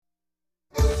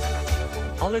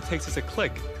All it takes is a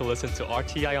click to listen to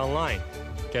RTI online.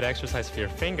 Get exercise for your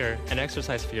finger and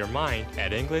exercise for your mind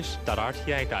at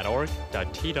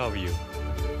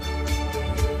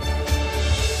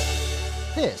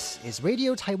english.rti.org.tw. This is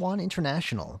Radio Taiwan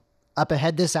International. Up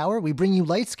ahead this hour, we bring you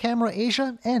Lights, Camera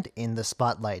Asia and In the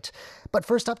Spotlight. But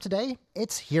first up today,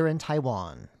 it's Here in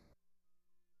Taiwan.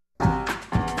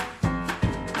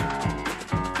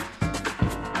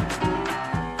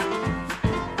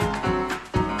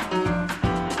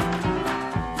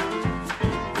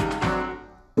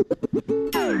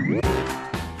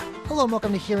 Hello and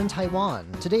welcome to Here in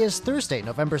Taiwan. Today is Thursday,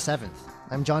 November 7th.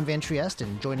 I'm John Van Trieste,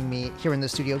 and joining me here in the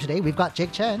studio today, we've got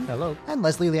Jake Chen. Hello. And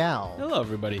Leslie Liao. Hello,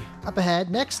 everybody. Up ahead,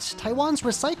 next, Taiwan's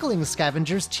recycling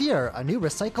scavengers cheer, a new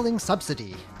recycling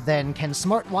subsidy. Then, can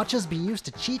smartwatches be used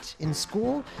to cheat in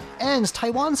school? And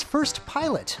Taiwan's first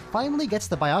pilot finally gets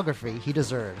the biography he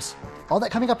deserves. All that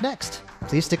coming up next.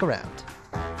 Please stick around.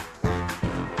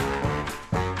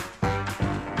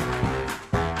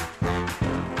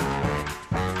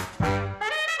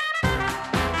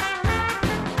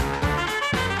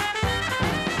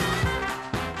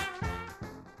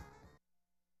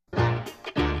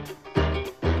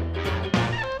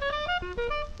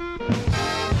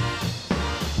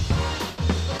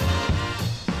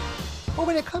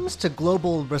 When it comes to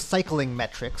global recycling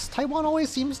metrics, Taiwan always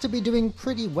seems to be doing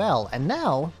pretty well, and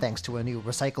now, thanks to a new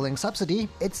recycling subsidy,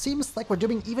 it seems like we're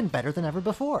doing even better than ever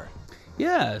before.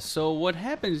 Yeah, so what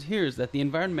happens here is that the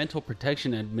Environmental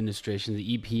Protection Administration,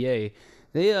 the EPA,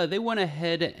 they went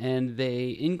ahead and they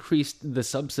increased the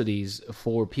subsidies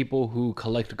for people who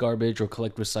collect garbage or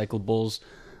collect recyclables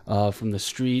from the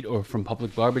street or from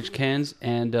public garbage cans,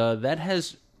 and that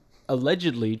has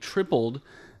allegedly tripled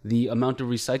the amount of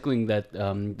recycling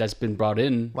that's been brought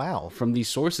in from these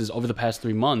sources over the past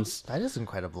 3 months. That is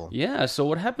incredible. Yeah, so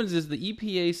what happens is the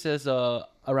EPA says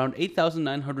around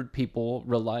 8,900 people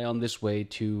rely on this way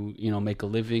to, make a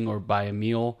living or buy a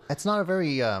meal. It's not a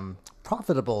very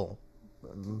profitable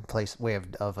way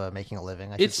of making a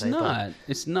living, I should say.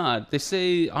 It's not. They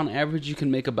say on average you can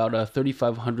make about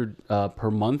 $3,500 per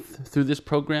month through this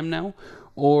program now.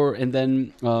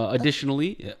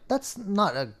 Additionally... That's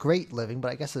not a great living,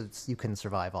 but I guess you can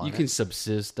survive on it. You can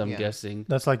subsist, I'm guessing.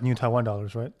 That's like new Taiwan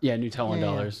dollars, right? Yeah, new Taiwan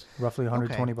dollars. Roughly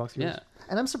 $120 Yeah.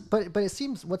 And but it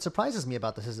seems, what surprises me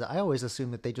about this is that I always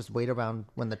assume that they just wait around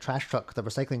when the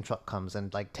recycling truck comes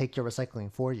and take your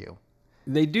recycling for you.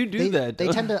 They do that. They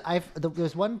tend to...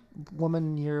 There's one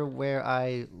woman near where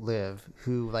I live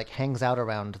who hangs out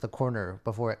around the corner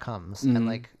before it comes,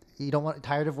 and you don't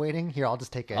tired of waiting? Here, I'll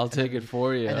just take it. I'll take it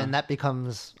for you. And then that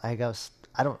becomes, I guess,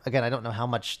 I don't know how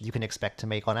much you can expect to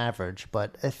make on average,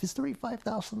 but if it's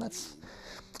 35,000, that's,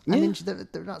 I mean,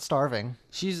 they're not starving.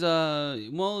 She's, that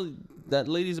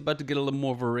lady's about to get a little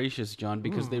more voracious, John,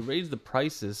 because they raised the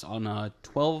prices on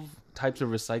 12 types of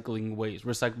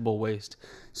recyclable waste.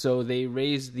 So they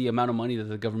raised the amount of money that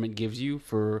the government gives you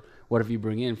for whatever you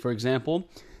bring in. For example,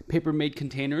 paper-made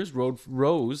containers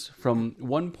rose from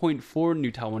 1.4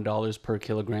 new Taiwan dollars per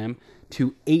kilogram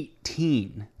to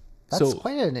 18. That's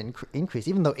quite an increase,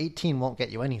 even though 18 won't get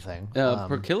you anything.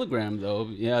 Per kilogram, though.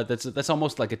 Yeah, that's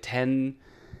almost like a 10,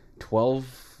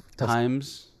 12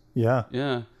 times. Yeah,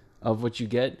 of what you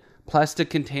get. Plastic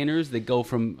containers, they go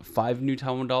from 5 new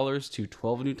Taiwan dollars to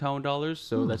 12 new Taiwan dollars,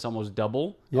 so that's almost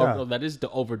double. Yeah. That is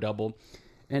over double.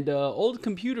 And old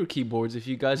computer keyboards, if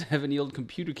you guys have any old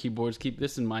computer keyboards, keep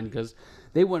this in mind, because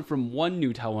they went from 1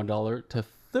 new Taiwan dollar to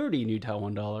 30 new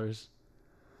Taiwan dollars.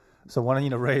 So when I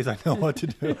need a raise, I know what to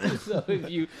do. So if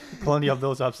you... Plenty of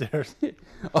those upstairs. Do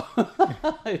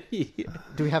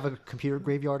we have a computer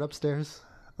graveyard upstairs?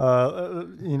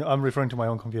 I'm referring to my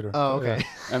own computer. Oh, okay.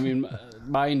 I mean,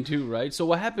 mine too, right? So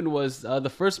what happened was the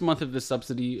first month of the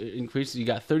subsidy increase, you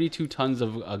got 32 tons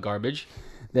of garbage.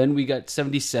 Then we got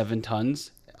 77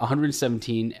 tons,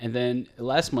 117, and then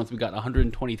last month we got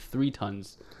 123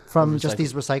 tons. From just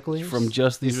these recyclers? From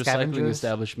just these recycling scavengers?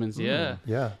 Establishments, yeah.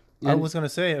 Yeah. I was going to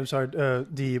say, I'm sorry,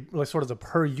 the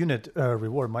per unit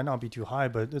reward might not be too high,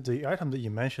 but the item that you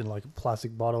mentioned, like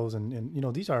plastic bottles and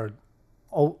these are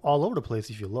all over the place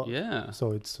if you look. Yeah.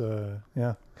 So it's,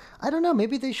 yeah. I don't know.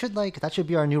 Maybe they should that should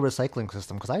be our new recycling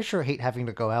system, because I sure hate having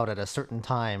to go out at a certain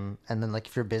time and then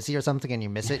if you're busy or something and you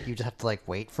miss it, you just have to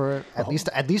wait for it at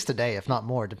least a day, if not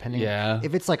more, depending. Yeah.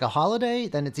 If it's a holiday,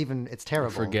 then it's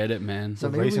terrible. Forget it, man. So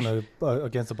racing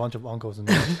against a bunch of uncles and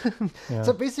yeah.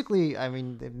 So basically, I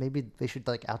mean, maybe they should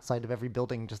outside of every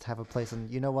building just have a place,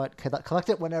 and you know what? Collect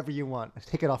it whenever you want.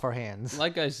 Take it off our hands.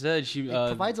 Like I said, she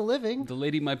provides a living. The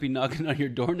lady might be knocking on your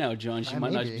door now, John. She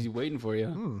might not be waiting for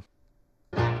you.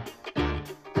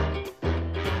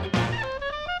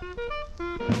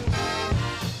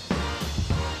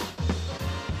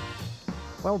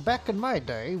 Well, back in my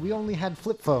day, we only had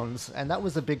flip phones, and that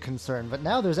was a big concern. But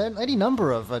now there's any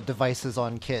number of devices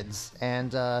on kids,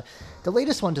 and the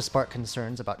latest one to spark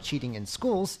concerns about cheating in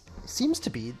schools seems to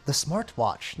be the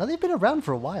smartwatch. Now, they've been around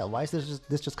for a while. Why is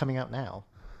this just coming out now?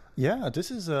 Yeah,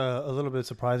 this is a little bit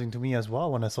surprising to me as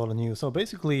well when I saw the news. So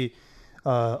basically,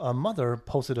 a mother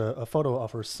posted a photo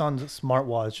of her son's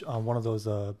smartwatch on one of those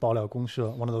爆料公社,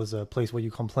 one of those places where you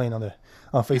complain on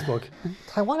Facebook.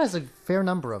 Taiwan has a fair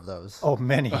number of those. Oh,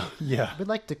 many. Yeah. We'd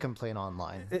like to complain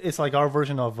online. It's like our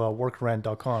version of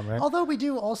workrent.com, right? Although we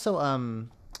do also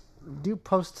do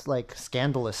post like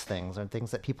scandalous things and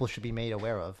things that people should be made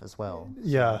aware of as well.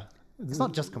 Yeah. It's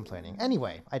not just complaining.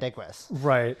 Anyway, I digress.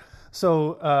 Right.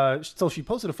 So she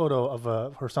posted a photo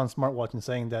of her son's smartwatch and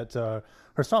saying that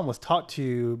her son was taught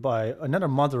to by another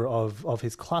mother of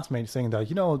his classmates, saying that,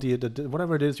 the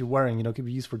whatever it is you're wearing, could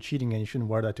be used for cheating and you shouldn't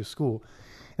wear that to school.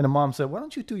 And the mom said, why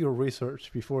don't you do your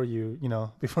research before you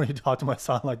talk to my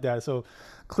son like that? So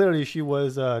clearly she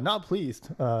was not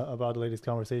pleased about the latest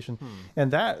conversation.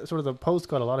 And that sort of the post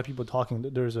got a lot of people talking.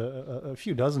 There's a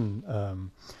few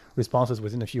dozen responses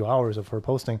within a few hours of her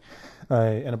posting,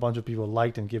 and a bunch of people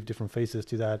liked and give different faces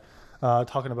to that,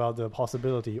 talking about the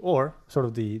possibility or sort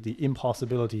of the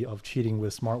impossibility of cheating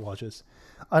with smartwatches.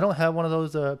 I don't have one of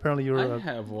those. Apparently, I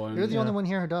have one. You're the only one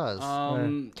here who does.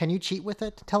 Can you cheat with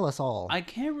it? Tell us all. I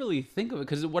can't really think of it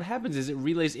because what happens is it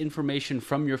relays information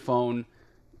from your phone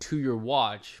to your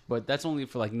watch, but that's only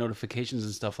for like notifications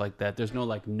and stuff like that. There's no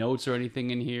like notes or anything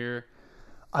in here.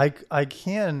 I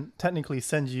can technically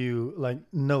send you like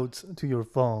notes to your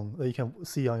phone that you can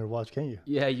see on your watch, can you?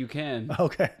 Yeah, you can.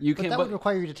 Okay. You but can. that would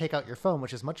require you to take out your phone,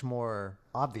 which is much more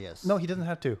obvious. No, he doesn't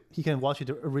have to. He can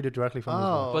read it directly from his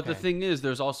phone. But the thing is,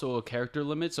 there's also a character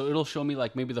limit, so it'll show me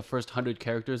like maybe the first 100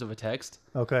 characters of a text.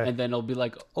 Okay. And then it'll be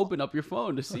like, open up your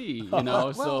phone to see,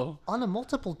 Well, so on a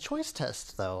multiple choice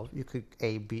test, though, you could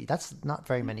A, B. That's not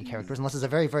very many characters, unless it's a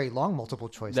very, very long multiple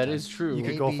choice that test. is true. You A,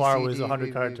 could go B, far C, with D, 100 B,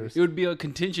 B, characters. It would be a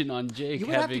contingent on Jake You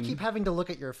would have to having. keep having to look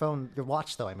at your phone, your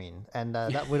watch, though, I mean. And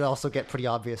that would also get pretty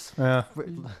obvious. Yeah.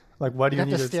 Like, why do you have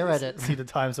need to stare at it. see the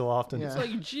time so often? Yeah. It's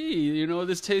like, gee,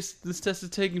 this test is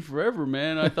taking forever,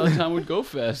 man. I thought time would go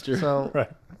faster. So,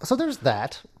 Right. so there's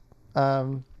that.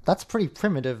 That's pretty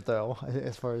primitive, though,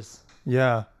 as far as...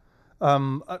 Yeah.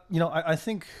 I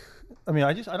think... I mean,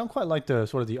 I don't quite like the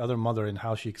sort of the other mother and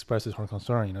how she expresses her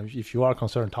concern. If you are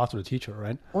concerned, talk to the teacher,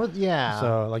 right? Or, yeah.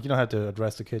 So, like, you don't have to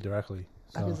address the kid directly.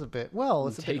 That So, is a bit... Well,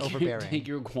 it's a bit overbearing. Take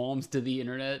your qualms to the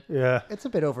internet. yeah. It's a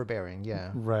bit overbearing, yeah.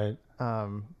 Right.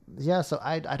 Yeah, so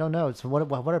I don't know. So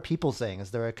what are people saying? Is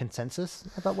there a consensus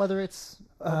about whether it's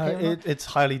okay or not? It's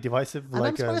highly divisive. And I'm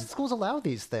like, surprised schools allow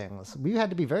these things. We had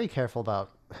to be very careful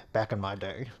about, back in my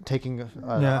day, taking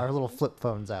Yeah. our little flip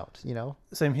phones out,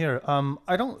 Same here.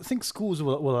 I don't think schools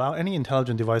will allow any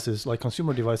intelligent devices, like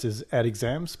consumer devices, at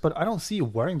exams, but I don't see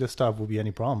wearing this stuff will be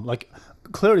any problem. Like,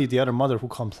 clearly the other mother who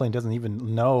complained doesn't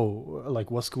even know, like,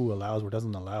 what school allows or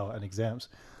doesn't allow at exams.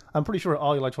 I'm pretty sure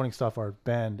all electronic stuff are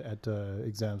banned at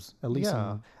exams, at least.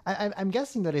 Yeah. I'm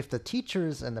guessing that if the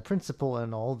teachers and the principal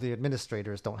and all the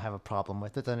administrators don't have a problem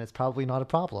with it, then it's probably not a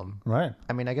problem. Right.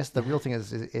 I mean, I guess the real thing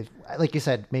is like you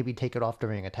said, maybe take it off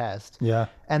during a test. Yeah.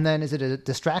 And then is it a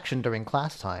distraction during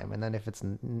class time? And then if it's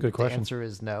the question. answer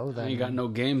is no, then... You got no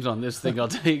games on this thing, I'll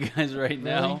tell you guys right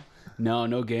now.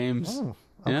 No games. Oh,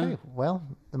 okay. Yeah. Well,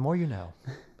 the more you know.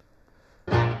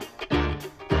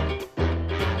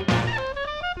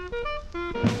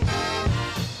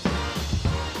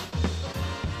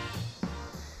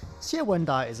 Xie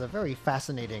Wendai is a very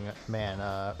fascinating man.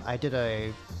 I did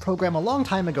a program a long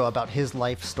time ago about his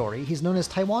life story. He's known as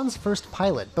Taiwan's first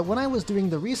pilot, but when I was doing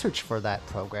the research for that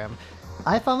program,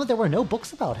 I found that there were no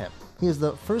books about him. He is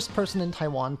the first person in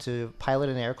Taiwan to pilot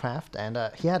an aircraft, and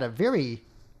he had a very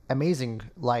amazing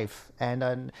life.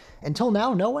 And until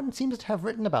now, no one seems to have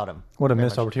written about him. What a very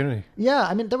missed much. opportunity. Yeah,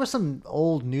 I mean, there were some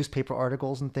old newspaper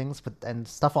articles and things, and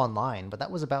stuff online, but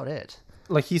that was about it.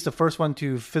 Like, he's the first one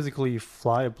to physically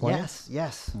fly a plane?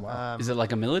 Yes. Wow. Is it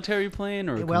like a military plane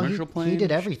or a Well, commercial plane? he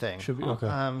did everything. Should be,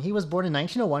 okay. He was born in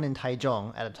 1901 in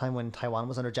Taichung at a time when Taiwan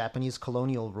was under Japanese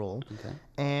colonial rule. Okay.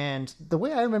 And the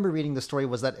way I remember reading the story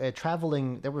was that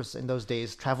there was in those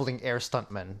days traveling air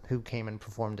stuntmen who came and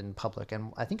performed in public.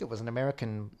 And I think it was an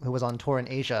American who was on tour in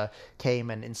Asia came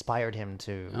and inspired him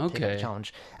to take up the Okay.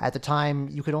 challenge. At the time,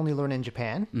 you could only learn in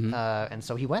Japan. And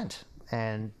so he went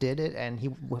and did it. And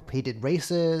he did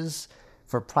races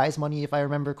for prize money, if I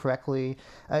remember correctly.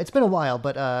 It's been a while,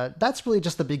 but that's really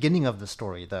just the beginning of the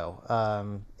story, though.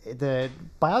 The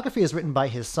biography is written by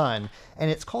his son, and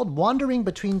it's called Wandering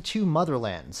Between Two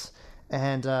Motherlands.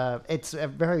 And it's a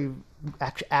very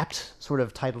act sort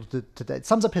of titled to that. It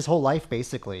sums up his whole life,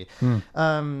 basically.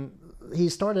 He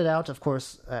started out, of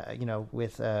course,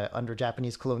 with under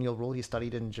Japanese colonial rule. He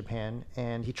studied in Japan,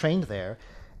 and he trained there.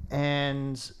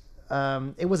 And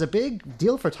it was a big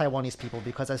deal for Taiwanese people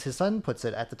because, as his son puts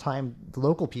it, at the time, the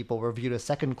local people were viewed as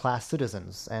second-class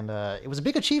citizens. And it was a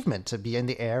big achievement to be in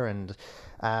the air, and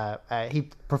he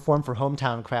performed for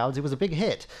hometown crowds. It was a big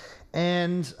hit.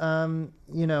 And,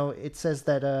 it says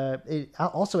that it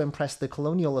also impressed the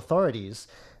colonial authorities.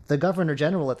 The governor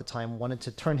general at the time wanted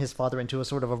to turn his father into a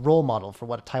sort of a role model for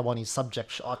what a Taiwanese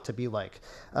subject ought to be like.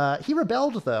 He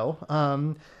rebelled,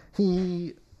 though.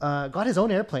 He got his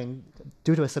own airplane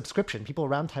due to a subscription. People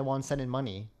around Taiwan sent in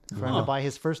money for him to buy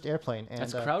his first airplane. And,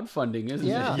 That's crowdfunding, isn't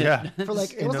yeah. it? Yeah. For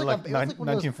like, it In was the, like, like, it was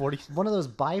like 1940s. one of those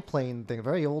biplane thing, a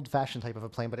very old-fashioned type of a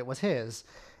plane, but it was his.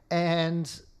 And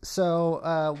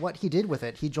so what he did with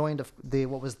it, he joined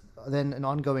what was then an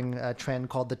ongoing trend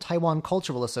called the Taiwan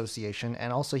Cultural Association,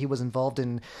 and also he was involved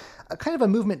in a kind of a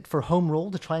movement for home rule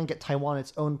to try and get Taiwan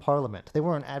its own parliament. They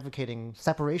weren't advocating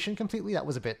separation completely. That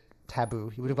was a bit taboo.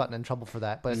 He would have gotten in trouble for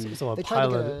that. But So a they tried to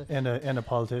pilot get and a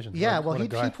politician. yeah, What well, a he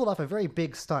guy. pulled off a very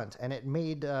big stunt, and it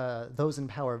made those in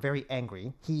power very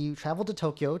angry. He traveled to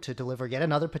Tokyo to deliver yet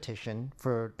another petition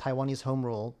for Taiwanese home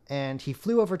rule, and he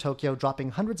flew over Tokyo,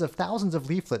 dropping hundreds of thousands of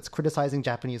leaflets criticizing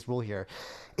Japanese rule here.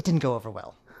 It didn't go over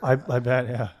well. I bet,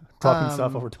 yeah. Dropping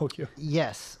stuff over Tokyo.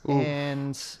 Yes,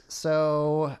 and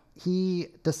so he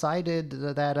decided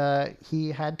that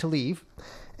he had to leave,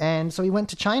 and so he went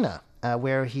to China,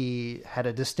 where he had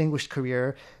a distinguished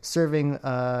career serving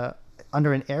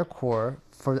under an Air Corps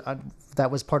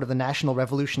that was part of the National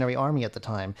Revolutionary Army at the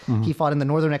time. He fought in the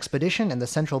Northern Expedition and the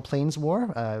Central Plains War.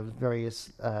 It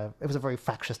was a very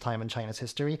fractious time in China's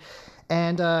history,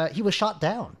 and he was shot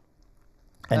down.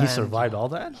 And he survived all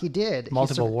that? He did.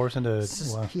 Multiple wars into...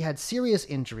 Wow. He had serious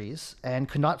injuries and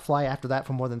could not fly after that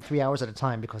for more than 3 hours at a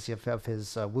time because of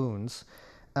his wounds.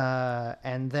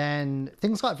 And then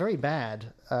things got very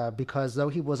bad because though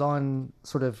he was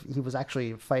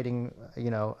actually fighting,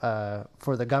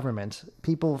 for the government,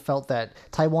 people felt that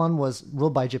Taiwan was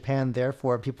ruled by Japan,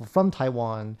 therefore people from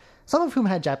Taiwan, some of whom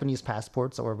had Japanese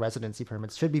passports or residency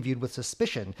permits, should be viewed with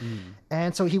suspicion.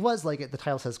 And so he was, like the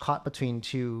title says, caught between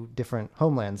two different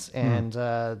homelands. And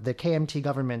the KMT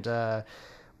government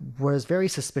was very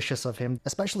suspicious of him,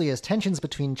 especially as tensions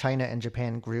between China and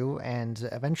Japan grew, and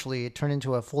eventually it turned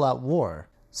into a full-out war.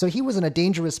 So he was in a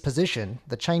dangerous position.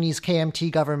 The Chinese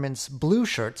KMT government's blue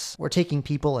shirts were taking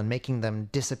people and making them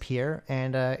disappear,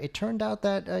 and it turned out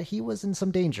that he was in some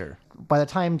danger. By the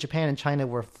time Japan and China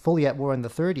were fully at war in the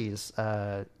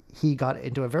 30s, he got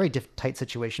into a very tight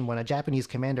situation when a Japanese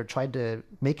commander tried to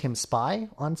make him spy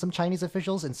on some Chinese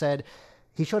officials and said...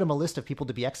 He showed him a list of people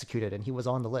to be executed, and he was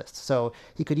on the list. So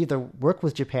he could either work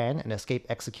with Japan and escape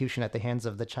execution at the hands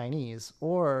of the Chinese,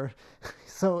 or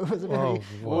so it was a very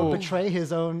or betray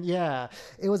his own. Yeah,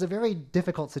 it was a very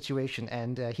difficult situation,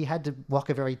 and he had to walk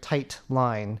a very tight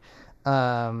line.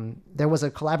 There was a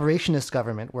collaborationist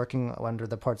government working under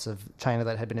the parts of China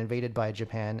that had been invaded by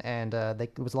Japan, and there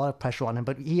was a lot of pressure on him.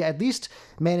 But he at least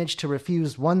managed to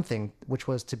refuse one thing, which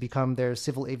was to become their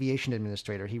civil aviation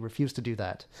administrator. He refused to do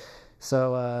that.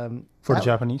 So For the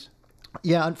Japanese?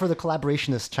 Yeah, and for the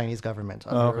collaborationist Chinese government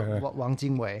under Wang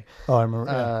Jingwei. Oh, I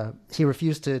remember. He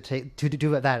refused to do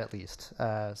that at least.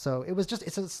 So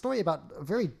it's a story about a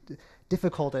very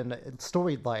difficult and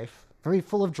storied life, very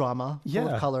full of drama, full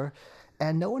of color.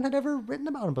 And no one had ever written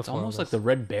about him before. It's almost like the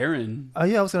Red Baron.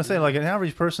 Yeah, I was going to say, like an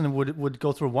average person would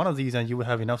go through one of these and you would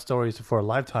have enough stories for a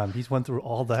lifetime. He's went through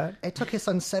all that. It took his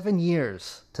son 7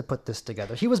 years to put this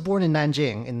together. He was born in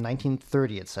Nanjing in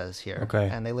 1930, it says here. Okay.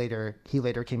 And he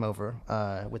later came over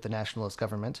with the nationalist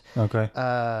government. Okay.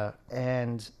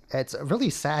 And it's a really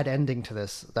sad ending to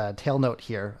this tail note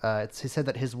here. He said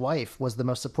that his wife was the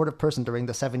most supportive person during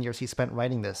the 7 years he spent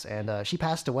writing this, and she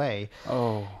passed away.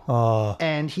 Oh.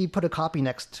 And he put a copy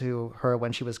next to her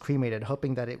when she was cremated,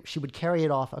 hoping that she would carry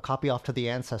a copy off to the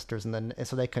ancestors, and then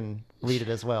so they can read it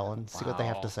as well and see what they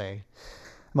have to say.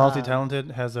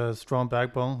 Multi-talented, has a strong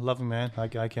backbone, loving man.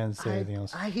 I can't say anything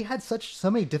else. He had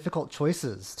so many difficult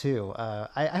choices too.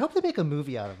 I hope they make a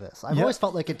movie out of this. I've always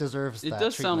felt like it deserves. It that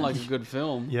does treatment. sound like a good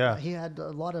film. Yeah. He had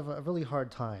a really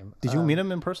hard time. Did you meet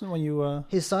him in person when you?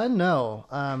 His son, no.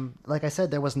 Like I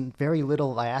said, there was very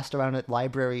little. I asked around at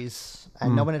libraries,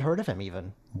 and no one had heard of him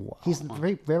even. Wow. He's not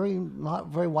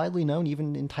very widely known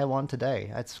even in Taiwan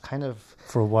today. It's kind of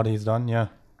for what he's done. Yeah.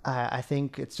 I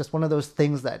think it's just one of those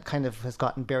things that kind of has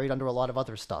gotten buried under a lot of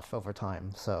other stuff over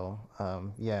time. So,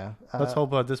 yeah. Let's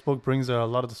hope this book brings a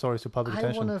lot of the stories to public I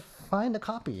attention. want to find a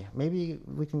copy. Maybe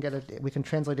we can get it. We can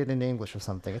translate it into English or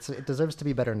something. It deserves to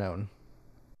be better known.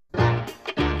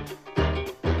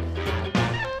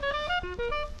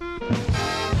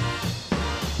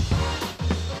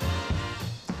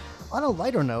 On a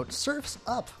lighter note, Surf's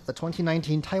Up. The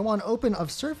 2019 Taiwan Open of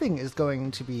Surfing is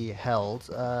going to be held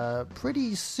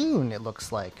pretty soon, it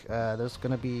looks like. There's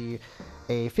going to be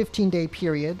a 15-day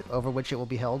period over which it will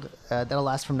be held. That'll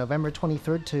last from November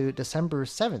 23rd to December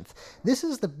 7th. This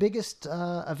is the biggest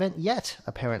event yet,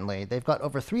 apparently. They've got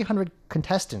over 300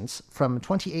 contestants from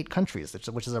 28 countries,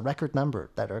 which is a record number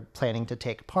that are planning to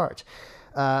take part.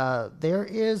 There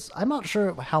is, I'm not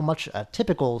sure how much a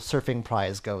typical surfing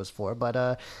prize goes for,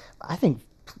 but I think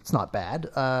it's not bad.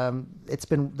 It's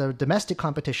been the domestic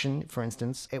competition, for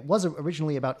instance. It was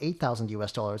originally about $8,000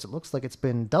 US. It looks like it's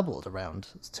been doubled around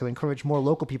to encourage more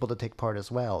local people to take part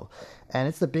as well. And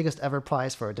it's the biggest ever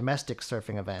prize for a domestic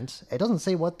surfing event. It doesn't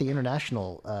say what the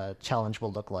international challenge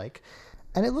will look like.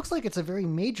 And it looks like it's a very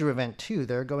major event, too.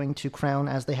 They're going to crown,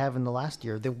 as they have in the last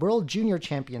year, the World Junior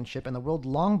Championship and the World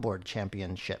Longboard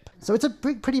Championship. So it's a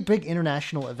pretty big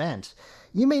international event.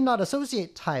 You may not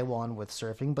associate Taiwan with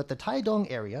surfing, but the Taidong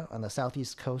area on the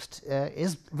southeast coast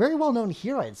is very well known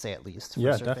here, I'd say, at least, for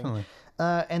surfing. Definitely.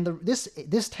 And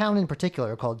this town in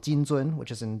particular, called Jinzun,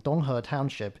 which is in Donghe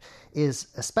Township, is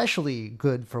especially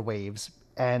good for waves.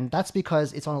 And that's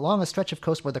because it's along a stretch of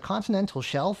coast where the continental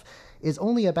shelf is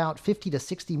only about 50 to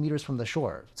 60 meters from the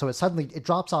shore. So it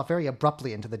drops off very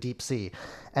abruptly into the deep sea.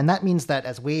 And that means that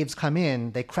as waves come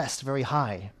in, they crest very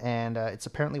high. And it's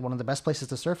apparently one of the best places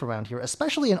to surf around here,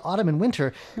 especially in autumn and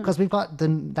winter, because we've got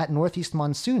that northeast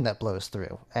monsoon that blows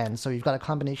through. And so you've got a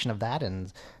combination of that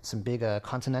and some big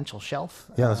continental shelf.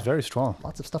 Yeah, that's very strong.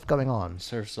 Lots of stuff going on.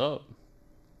 Surf's Up.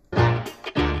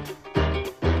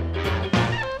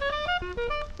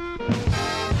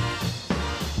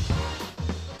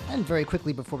 And very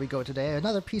quickly before we go today,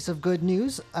 another piece of good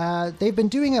news. They've been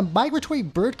doing a migratory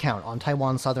bird count on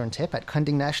Taiwan's southern tip at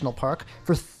Kunding National Park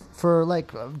for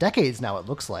like decades now, it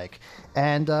looks like.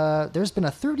 And there's been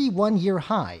a 31-year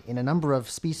high in a number of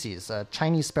species,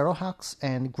 Chinese sparrowhawks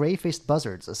and gray-faced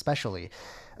buzzards especially.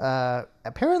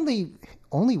 Apparently,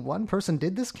 only one person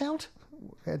did this count.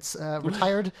 It's a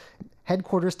retired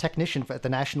headquarters technician at the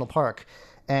national park.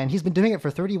 And he's been doing it for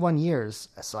 31 years,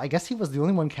 so I guess he was the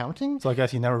only one counting. So I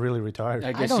guess he never really retired.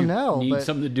 I guess don't you know, need but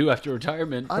something to do after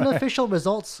retirement. Unofficial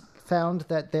results found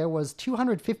that there was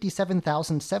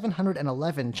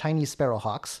 257,711 Chinese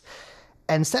sparrowhawks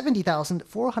and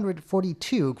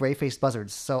 70,442 gray-faced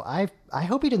buzzards. So I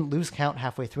hope he didn't lose count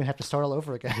halfway through and have to start all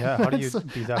over again. Yeah, how do you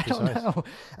be that precise? I don't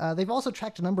know. They've also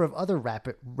tracked a number of other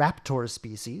raptor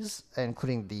species,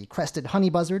 including the crested honey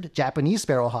buzzard, Japanese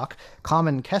sparrowhawk,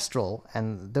 common kestrel,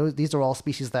 and these are all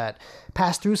species that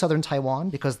pass through southern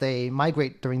Taiwan because they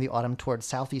migrate during the autumn towards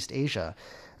Southeast Asia.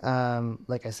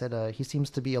 Like I said, he seems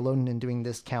to be alone in doing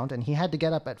this count, and he had to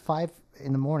get up at 5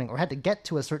 in the morning, or had to get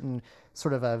to a certain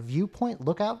sort of a viewpoint,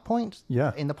 lookout point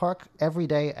in the park every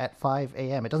day at 5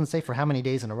 a.m. It doesn't say for how many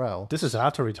days in a row. This is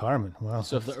after retirement. Wow.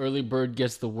 So if the early bird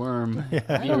gets the worm,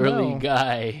 the early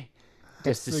guy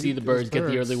gets to see the birds get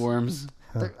the early worms.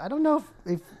 I don't know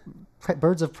if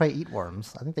birds of prey eat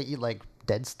worms. I think they eat like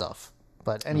dead stuff.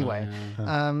 But anyway,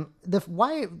 I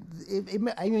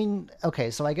mean, okay,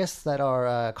 so I guess that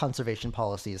our conservation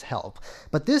policies help.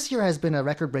 But this year has been a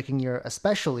record-breaking year,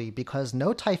 especially because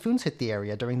no typhoons hit the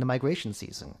area during the migration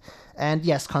season. And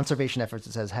yes, conservation efforts,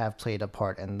 it says, have played a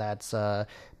part, and that's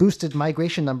boosted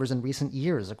migration numbers in recent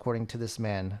years, according to this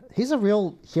man. He's a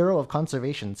real hero of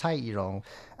conservation, Cai Yirong.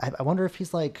 I wonder if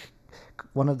he's like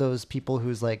one of those people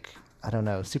who's like, I don't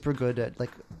know, super good at like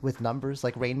with numbers,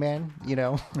 like Rain Man, you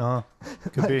know?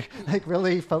 Could be. Like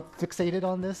really fixated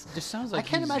on this. Just sounds like I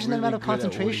can't he's imagine really that amount of good at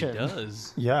what he concentration.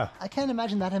 does. Yeah. I can't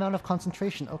imagine that amount of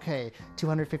concentration. Okay,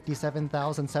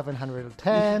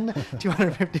 257,710,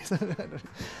 257.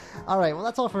 All right, well,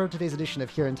 that's all for today's edition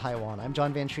of Here in Taiwan. I'm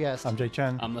John Van Trieste. I'm Jay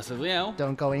Chen. I'm Leslie Liao.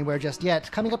 Don't go anywhere just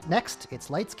yet. Coming up next, it's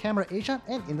Lights, Camera, Asia,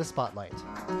 and In the Spotlight.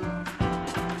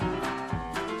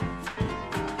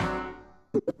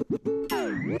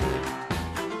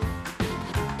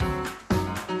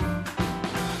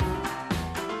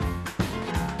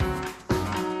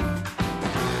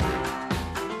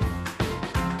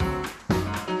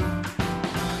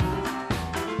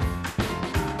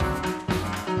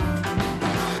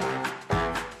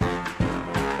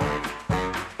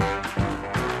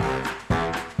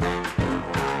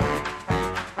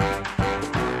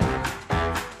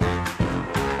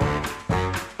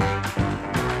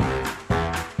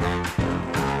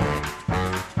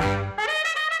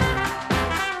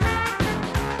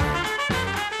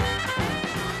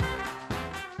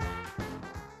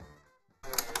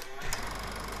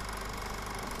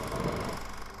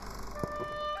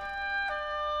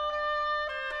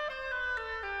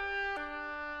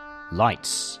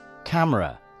 Lights,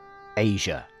 Camera,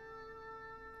 Asia.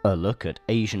 A look at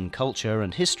Asian culture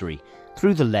and history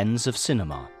through the lens of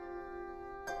cinema.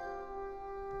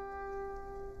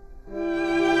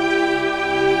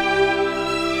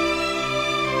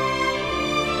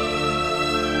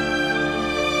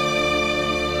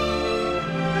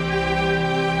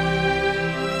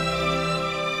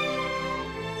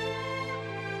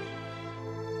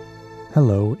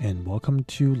 Hello and welcome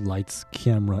to Lights,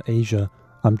 Camera, Asia.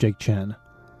 I'm Jake Chan.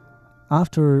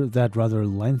 After that rather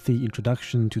lengthy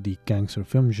introduction to the gangster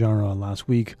film genre last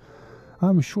week,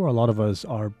 I'm sure a lot of us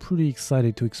are pretty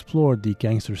excited to explore the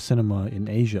gangster cinema in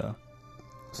Asia.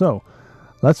 So,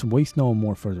 let's waste no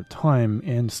more further time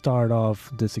and start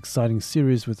off this exciting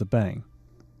series with a bang.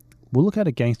 We'll look at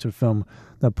a gangster film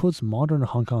that puts modern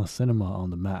Hong Kong cinema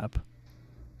on the map.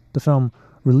 The film,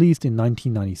 released in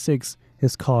 1996,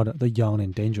 is called The Young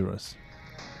and Dangerous.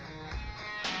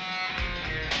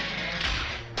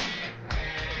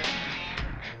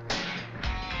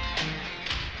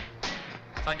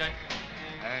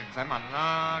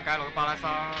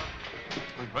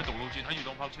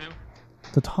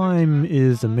 The time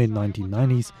is the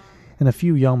mid-1990s, and a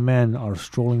few young men are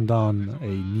strolling down a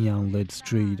neon-lit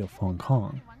street of Hong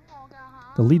Kong.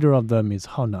 The leader of them is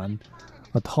Hao Nan,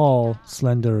 a tall,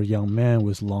 slender young man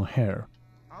with long hair.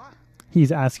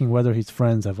 He's asking whether his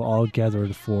friends have all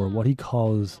gathered for what he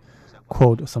calls,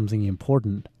 quote, something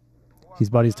important. His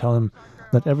buddies tell him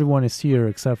that everyone is here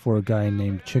except for a guy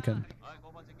named Chicken.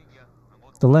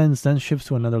 The lens then shifts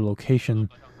to another location.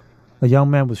 A young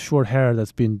man with short hair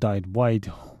that's been dyed white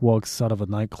walks out of a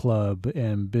nightclub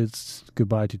and bids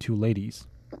goodbye to two ladies.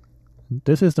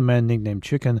 This is the man nicknamed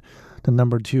Chicken, the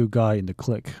number 2 guy in the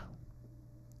clique.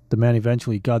 The men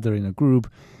eventually gather in a group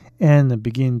and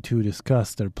begin to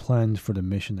discuss their plans for the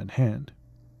mission at hand.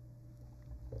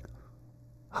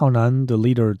 Hao Nan, the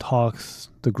leader, talks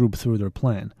the group through their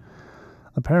plan.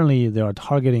 Apparently, they are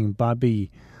targeting Ba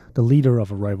Bi, the leader of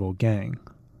a rival gang.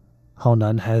 Hao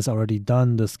Nan has already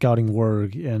done the scouting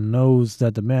work and knows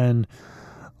that the man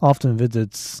often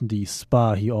visits the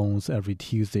spa he owns every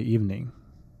Tuesday evening.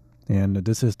 And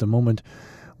this is the moment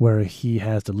where he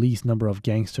has the least number of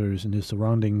gangsters in his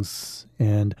surroundings,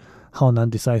 and Hao Nan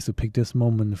decides to pick this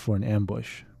moment for an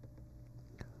ambush.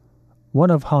 One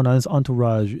of Hao Nan's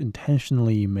entourage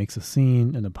intentionally makes a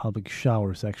scene in the public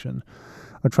shower section,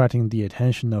 attracting the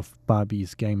attention of Ba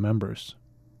Bi's gang members.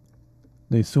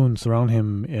 They soon surround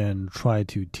him and try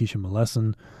to teach him a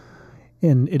lesson,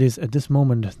 and it is at this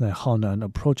moment that Hao Nan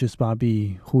approaches Ba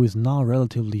Bi, who is now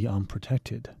relatively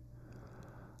unprotected.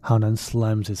 Hao Nan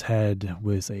slams his head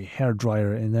with a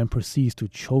hairdryer and then proceeds to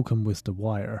choke him with the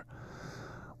wire.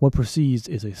 What proceeds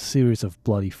is a series of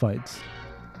bloody fights.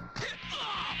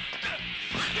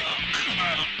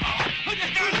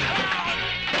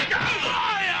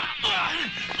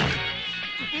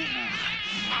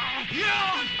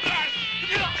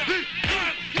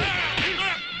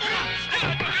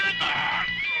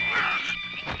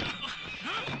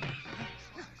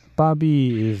 Ba Bi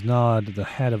is not the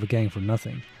head of a gang for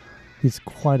nothing. He's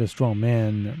quite a strong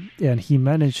man, and he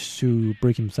managed to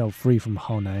break himself free from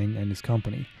Hao Nan and his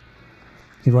company.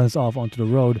 He runs off onto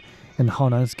the road, and Hao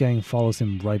Nan's gang follows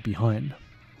him right behind.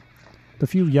 The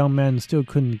few young men still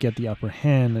couldn't get the upper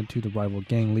hand to the rival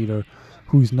gang leader,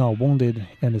 who is now wounded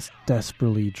and is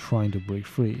desperately trying to break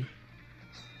free.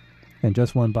 And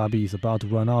just when Ba Bi is about to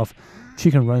run off,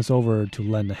 Chicken runs over to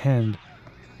lend a hand,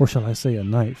 or shall I say a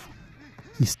knife.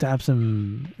 He stabs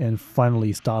him and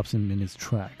finally stops him in his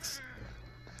tracks.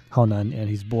 Hao Nan and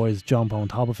his boys jump on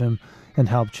top of him and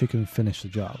help Chicken finish the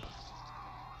job.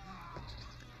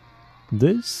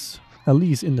 This, at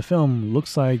least in the film,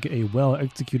 looks like a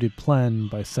well-executed plan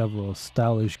by several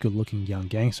stylish, good-looking young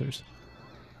gangsters.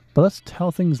 But let's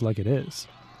tell things like it is.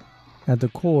 At the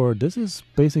core, this is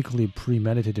basically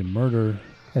premeditated murder,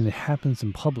 and it happens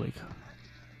in public.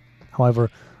 However,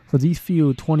 for these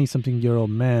few 20-something-year-old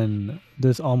men,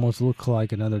 this almost looks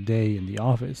like another day in the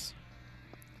office.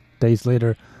 Days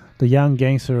later, the young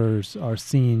gangsters are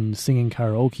seen singing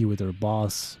karaoke with their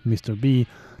boss, Mr. B,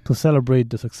 to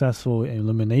celebrate the successful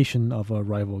elimination of a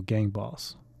rival gang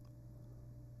boss.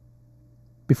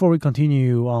 Before we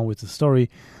continue on with the story,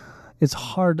 it's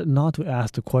hard not to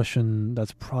ask the question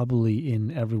that's probably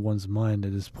in everyone's mind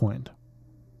at this point.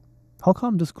 How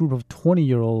come this group of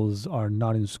 20-year-olds are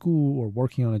not in school or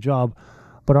working on a job,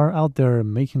 but are out there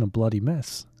making a bloody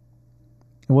mess?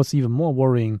 And what's even more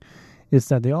worrying is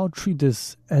that they all treat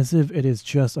this as if it is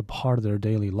just a part of their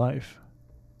daily life.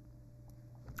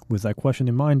 With that question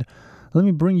in mind, let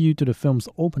me bring you to the film's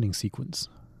opening sequence.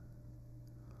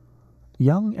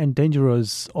 Young and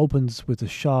Dangerous opens with a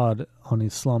shot on a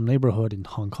slum neighborhood in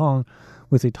Hong Kong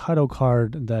with a title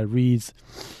card that reads,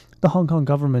 "The Hong Kong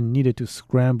government needed to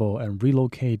scramble and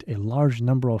relocate a large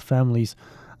number of families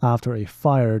after a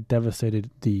fire devastated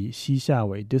the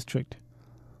Xixiawei district.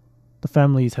 The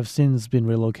families have since been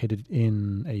relocated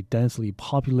in a densely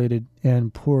populated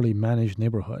and poorly managed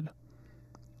neighborhood.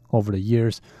 Over the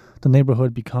years, the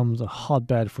neighborhood becomes a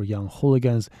hotbed for young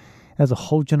hooligans as a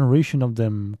whole generation of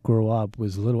them grow up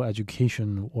with little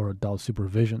education or adult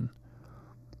supervision.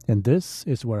 And this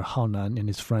is where Hao Nan and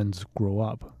his friends grow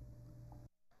up."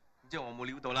 即係我冇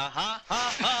料到啦，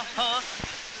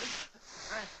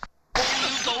冇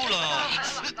料到啦！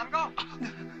林哥，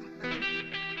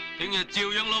聽日照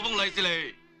樣攞封利是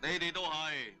嚟，你哋都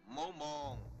係唔好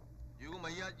忙。如果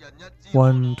咪一人一支。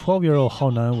When 12-year-old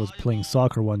Hao Nan was playing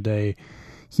soccer one day,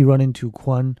 he ran into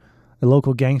Quan, a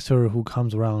local gangster who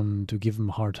comes around to give him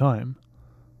a hard time.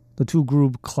 The two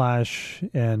groups clash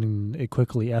and it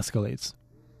quickly escalates.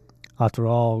 After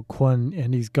all, Quan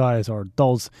and these guys are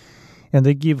adults, and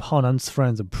they give Hao Nan's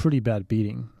friends a pretty bad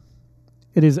beating.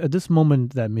 It is at this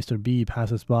moment that Mr. B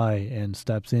passes by and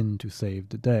steps in to save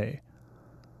the day.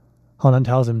 Hao Nan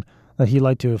tells him that he'd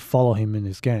like to follow him in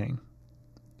his gang.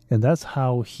 And that's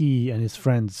how he and his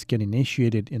friends get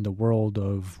initiated in the world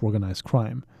of organized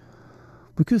crime.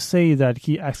 We could say that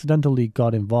he accidentally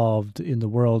got involved in the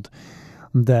world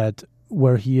that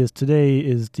where he is today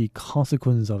is the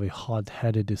consequence of a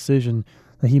hot-headed decision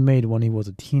that he made when he was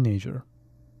a teenager.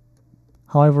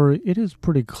 However, it is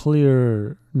pretty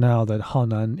clear now that Hao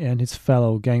Nan and his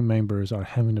fellow gang members are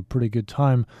having a pretty good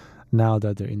time now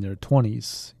that they're in their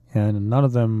 20s, and none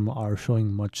of them are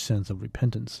showing much sense of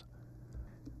repentance.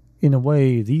 In a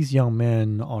way, these young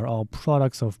men are all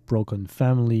products of broken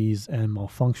families and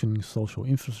malfunctioning social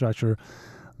infrastructure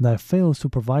that fails to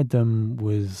provide them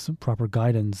with proper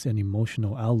guidance and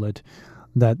emotional outlet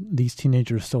that these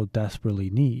teenagers so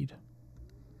desperately need.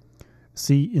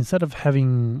 See, instead of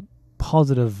having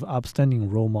positive, upstanding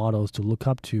role models to look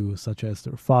up to, such as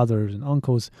their fathers and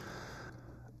uncles,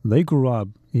 they grew up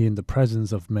in the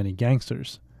presence of many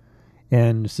gangsters.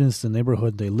 And since the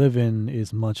neighborhood they live in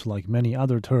is much like many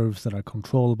other turfs that are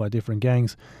controlled by different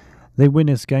gangs, they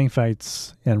witness gang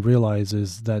fights and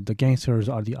realizes that the gangsters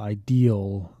are the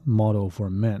ideal model for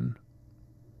men.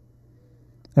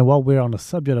 And while we're on the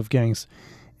subject of gangs,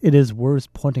 it is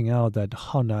worth pointing out that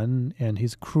Hao Nan and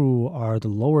his crew are the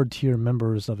lower tier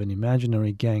members of an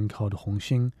imaginary gang called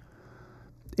Hongxing.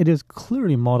 It is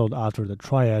clearly modeled after the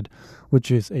Triad,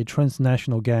 which is a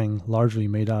transnational gang largely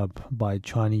made up by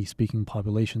Chinese-speaking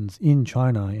populations in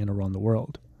China and around the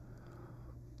world.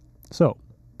 So,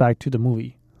 back to the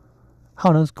movie.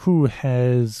 Hao Nan's crew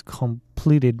has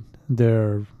completed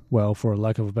their, well, for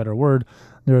lack of a better word,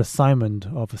 their assignment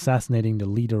of assassinating the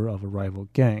leader of a rival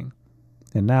gang.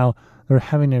 And now they're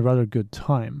having a rather good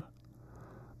time.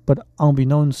 But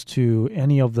unbeknownst to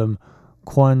any of them,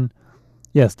 Quan,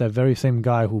 yes, that very same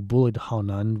guy who bullied Hao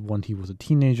Nan when he was a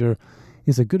teenager,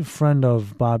 is a good friend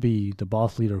of Bobby, the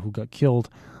boss leader who got killed,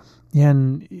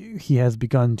 and he has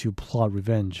begun to plot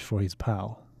revenge for his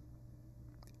pal.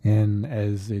 And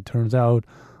as it turns out,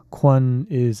 Quan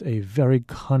is a very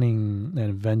cunning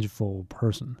and vengeful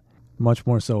person, much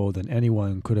more so than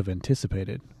anyone could have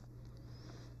anticipated.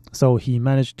 So he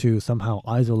managed to somehow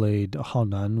isolate Hao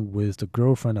Nan with the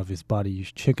girlfriend of his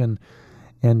buddy's chicken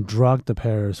and drug the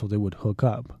pair so they would hook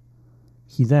up.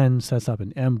 He then sets up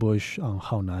an ambush on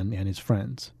Hao Nan and his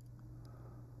friends.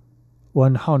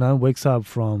 When Hao Nan wakes up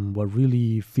from what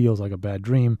really feels like a bad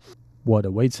dream, what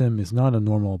awaits him is not a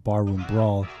normal barroom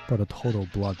brawl, but a total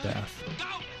bloodbath.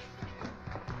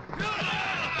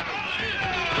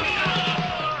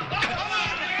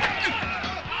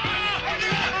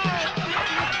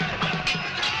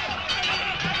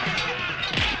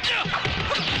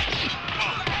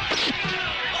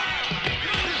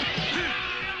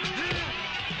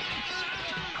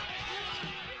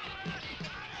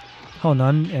 Hao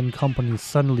Nan and company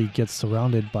suddenly gets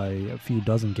surrounded by a few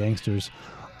dozen gangsters,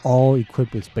 all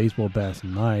equipped with baseball bats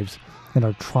and knives, and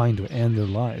are trying to end their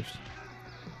lives.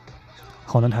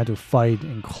 Hao Nan had to fight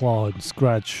and claw and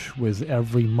scratch with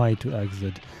every might to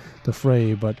exit the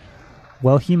fray, but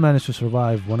while he managed to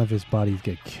survive, one of his buddies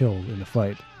get killed in the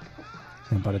fight.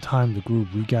 And by the time the group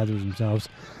regathers themselves,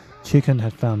 Chicken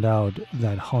had found out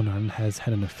that Hao Nan has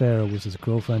had an affair with his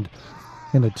girlfriend,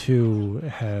 and the two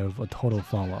have a total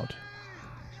fallout.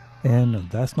 And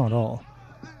that's not all.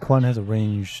 Quan has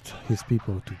arranged his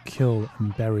people to kill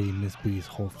and bury Miss B's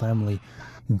whole family,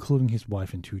 including his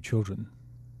wife and 2 children.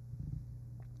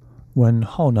 When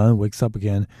Hao Nan wakes up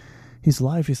again, his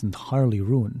life is entirely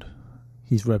ruined.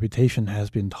 His reputation has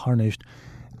been tarnished,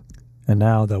 and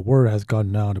now that word has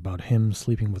gotten out about him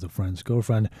sleeping with a friend's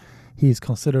girlfriend, he is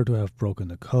considered to have broken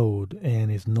the code and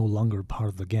is no longer part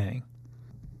of the gang.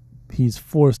 He's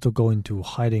forced to go into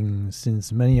hiding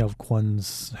since many of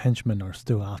Kwon's henchmen are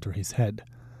still after his head.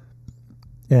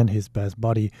 And his best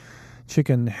buddy,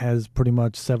 Chicken, has pretty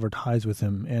much severed ties with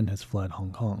him and has fled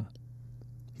Hong Kong.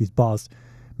 His boss,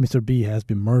 Mr. B, has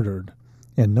been murdered,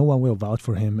 and no one will vouch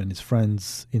for him and his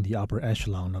friends in the upper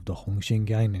echelon of the Hongxin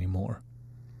gang anymore.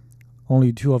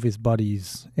 Only 2 of his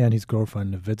buddies and his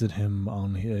girlfriend visit him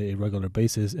on a regular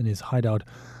basis in his hideout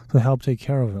to help take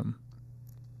care of him,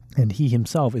 and he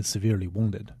himself is severely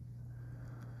wounded.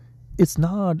 It's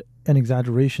not an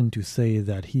exaggeration to say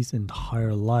that his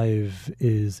entire life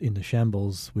is in the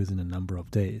shambles within a number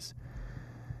of days.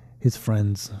 His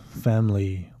friends,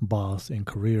 family, boss, and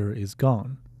career is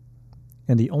gone.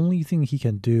 And the only thing he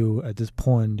can do at this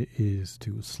point is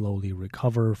to slowly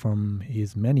recover from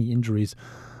his many injuries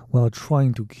while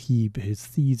trying to keep his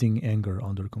seething anger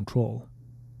under control.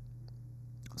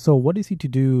 So what is he to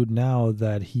do now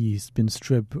that he's been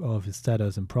stripped of his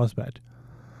status and prospect?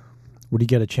 Would he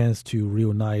get a chance to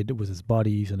reunite with his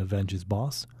buddies and avenge his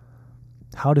boss?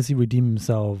 How does he redeem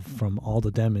himself from all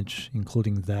the damage,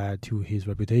 including that to his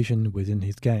reputation within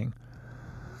his gang?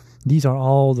 These are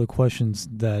all the questions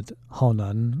that Hao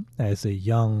Nan, as a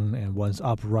young and once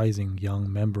uprising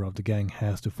young member of the gang,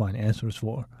 has to find answers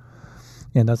for.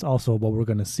 And that's also what we're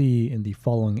going to see in the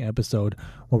following episode,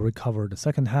 where we cover the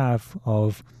second half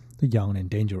of The Young and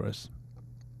Dangerous.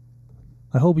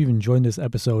 I hope you've enjoyed this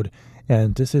episode,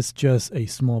 and this is just a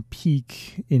small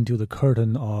peek into the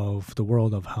curtain of the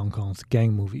world of Hong Kong's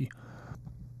gang movie.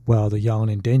 While The Young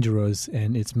and Dangerous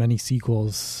and its many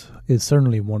sequels is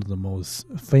certainly one of the most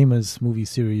famous movie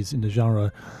series in the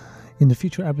genre, in the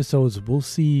future episodes we'll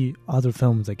see other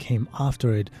films that came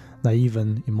after it that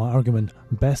even, in my argument,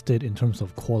 bested in terms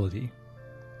of quality.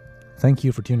 Thank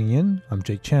you for tuning in. I'm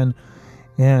Jake Chen,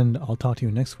 and I'll talk to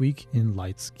you next week in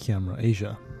Lights, Camera,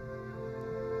 Asia.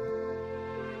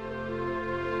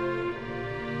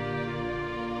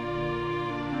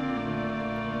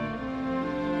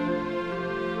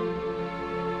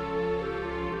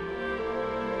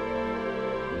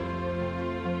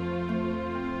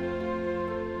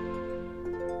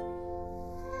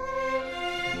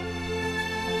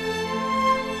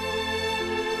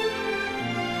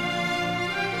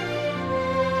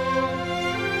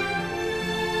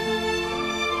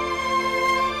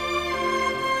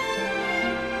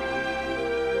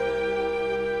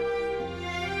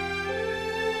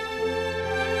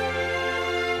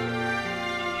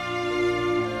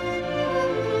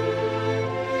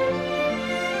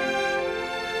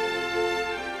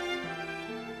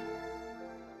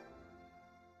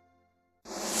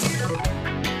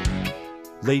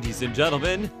 Ladies and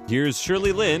gentlemen, here's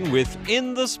Shirley Lin with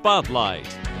In the Spotlight.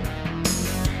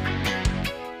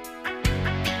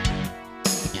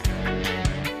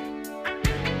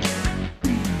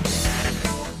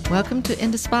 Welcome to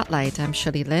In the Spotlight. I'm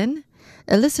Shirley Lin.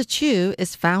 Alyssa Chu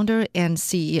is founder and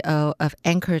CEO of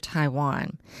Anchor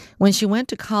Taiwan. When she went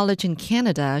to college in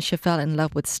Canada, she fell in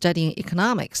love with studying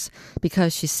economics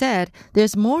because she said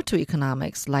there's more to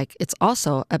economics, like it's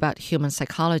also about human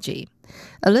psychology.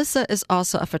 Alyssa is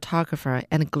also a photographer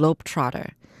and a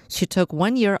globetrotter. She took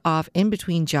 1 year off in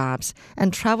between jobs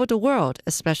and traveled the world,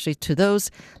 especially to those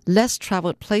less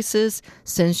traveled places,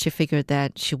 since she figured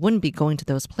that she wouldn't be going to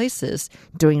those places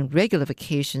during regular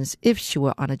vacations if she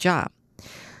were on a job.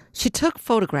 She took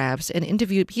photographs and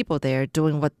interviewed people there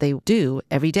doing what they do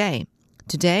every day.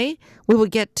 Today, we will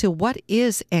get to what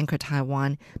is Anchor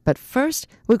Taiwan, but first,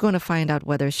 we're going to find out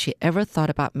whether she ever thought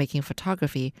about making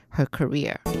photography her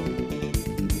career.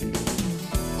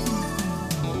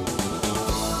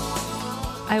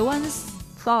 I once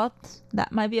thought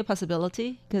that might be a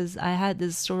possibility because I had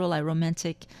this sort of like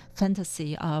romantic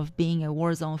fantasy of being a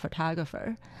war zone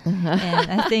photographer.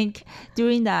 And I think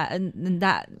during that, and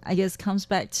that I guess comes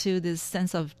back to this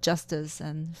sense of justice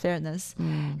and fairness,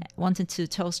 wanting to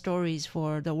tell stories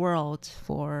for the world,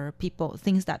 for people,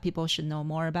 things that people should know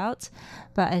more about.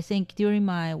 But I think during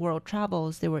my world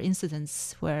travels, there were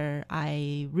incidents where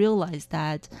I realized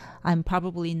that I'm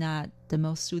probably not the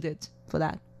most suited for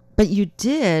that. But you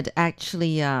did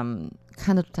actually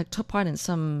kind of like took part in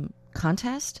some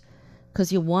contest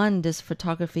because you won this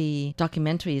photography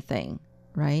documentary thing,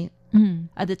 right?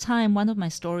 At the time, one of my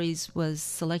stories was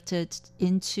selected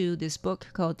into this book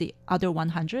called The Other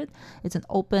 100. It's an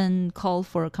open call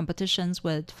for competitions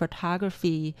with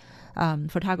photographers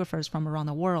from around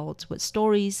the world with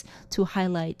stories to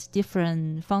highlight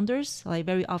different founders. Like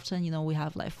very often, we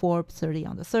have like Forbes 30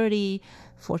 under 30,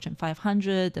 Fortune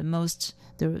 500,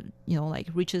 like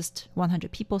richest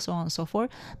 100 people, so on and so forth.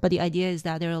 But the idea is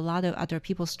that there are a lot of other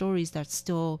people's stories that's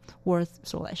still worth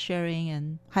sort of like sharing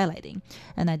and highlighting.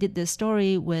 And I did this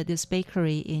story with this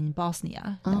bakery in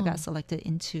Bosnia that got selected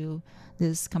into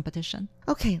this competition.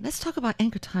 Okay, let's talk about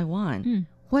Anchor Taiwan.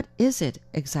 What is it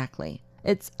exactly?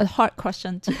 It's a hard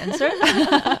question to answer.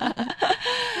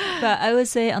 But I would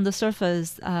say on the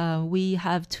surface, we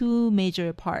have two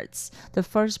major parts. The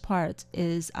first part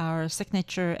is our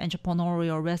signature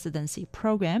entrepreneurial residency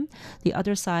program. The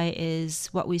other side is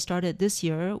what we started this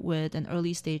year with an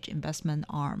early stage investment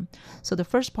arm. So the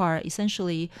first part,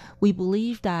 essentially, we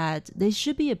believe that there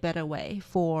should be a better way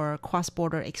for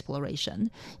cross-border exploration,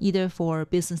 either for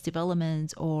business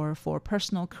development or for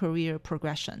personal career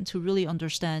progression, to really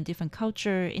understand different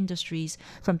culture, industries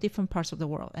from different parts of the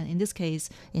world. And in this case,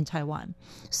 in Taiwan.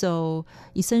 So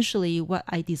essentially what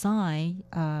I designed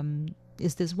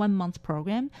is this 1 month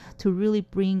program to really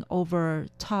bring over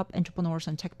top entrepreneurs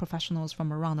and tech professionals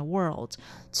from around the world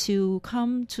to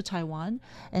come to Taiwan.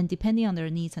 And depending on their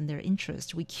needs and their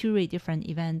interests, we curate different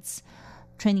events,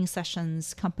 training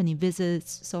sessions, company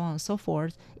visits, so on and so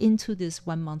forth, into this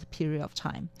 1 month period of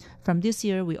time. From this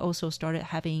year, we also started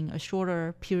having a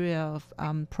shorter period of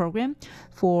program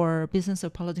for business or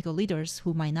political leaders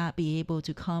who might not be able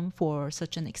to come for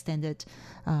such an extended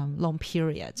long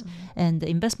period. And the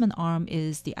investment arm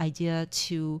is the idea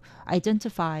to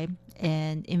identify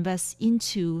and invest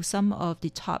into some of the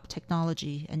top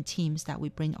technology and teams that we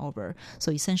bring over.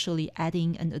 So essentially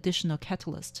adding an additional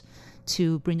catalyst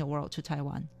to bring the world to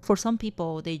Taiwan. For some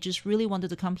people, they just really wanted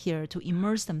to come here to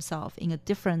immerse themselves in a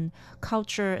different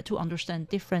culture, to understand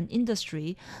different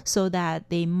industry, so that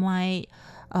they might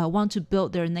want to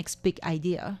build their next big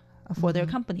idea for their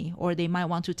company, or they might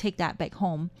want to take that back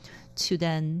home to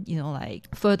then,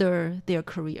 further their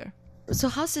career. So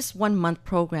how's this 1 month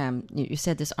program? You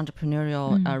said this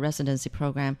entrepreneurial residency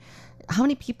program. How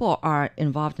many people are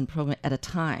involved in the program at a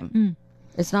time?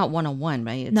 It's not one-on-one,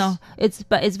 right? No, it's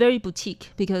very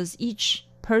boutique, because each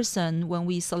person, when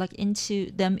we select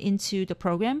them into the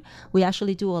program, we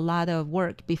actually do a lot of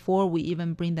work before we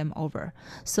even bring them over.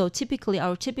 So typically,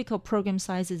 our typical program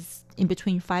size is in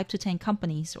between 5 to 10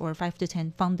 companies or 5 to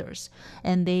 10 founders.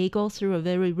 And they go through a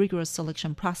very rigorous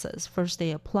selection process. First,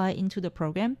 they apply into the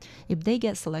program. If they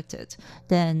get selected,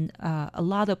 then a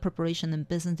lot of preparation and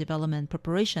business development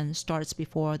preparation starts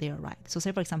before they arrive. So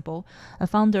say, for example, a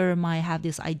founder might have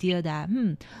this idea that,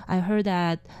 I heard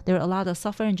that there are a lot of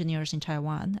software engineers in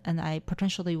Taiwan, and I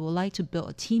potentially would like to build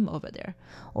a team over there.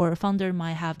 Or a founder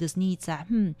might have this needs that,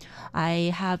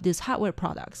 I have these hardware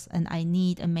products, and I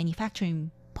need a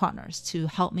manufacturing partners to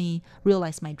help me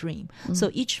realize my dream.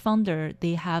 So each founder,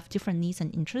 they have different needs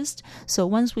and interests. So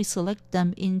once we select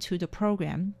them into the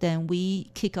program, then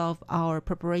we kick off our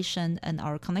preparation and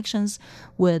our connections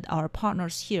with our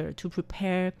partners here to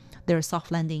prepare their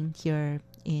soft landing here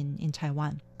in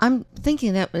Taiwan. I'm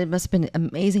thinking that it must have been an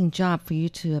amazing job for you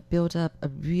to build up a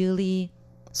really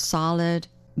solid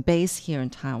base here in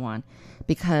Taiwan,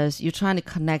 because you're trying to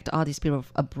connect all these people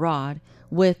abroad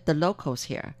with the locals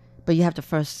here. But you have to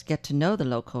first get to know the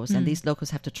locals, and these locals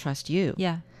have to trust you.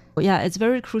 Yeah, it's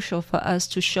very crucial for us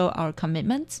to show our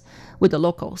commitments with the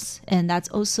locals. And that's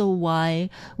also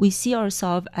why we see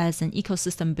ourselves as an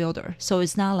ecosystem builder. So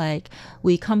it's not like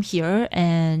we come here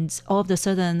and all of a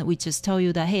sudden we just tell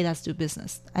you that, hey, let's do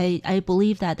business. I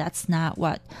believe that that's not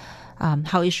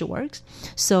how it should work.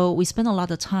 So we spend a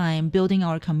lot of time building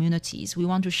our communities. We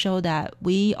want to show that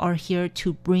we are here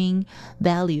to bring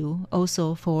value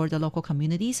also for the local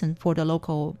communities and for the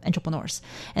local entrepreneurs.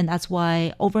 And that's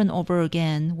why over and over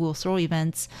again, we'll throw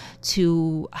events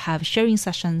to have sharing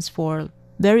sessions for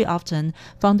very often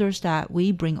founders that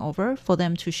we bring over, for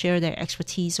them to share their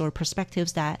expertise or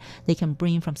perspectives that they can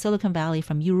bring from Silicon Valley,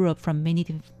 from Europe, from many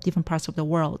different parts of the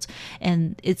world.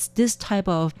 And it's this type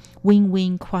of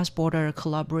win-win cross-border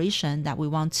collaboration that we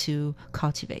want to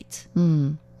cultivate.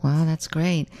 Wow, that's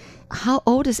great. How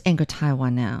old is Anchor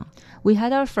Taiwan now? We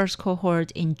had our first cohort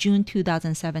in June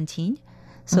 2017.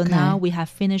 So now we have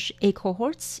finished 8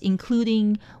 cohorts,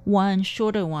 including one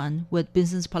shorter one with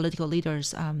business political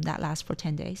leaders that lasts for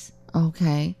 10 days.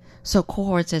 Okay. So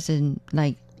cohorts as in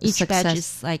like each batch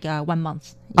is like 1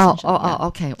 month.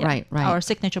 Okay. Yeah. Right. Our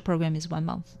signature program is 1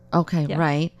 month. Okay,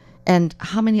 right. And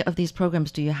how many of these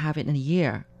programs do you have in a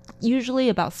year? Usually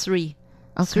about 3.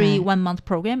 3 1-month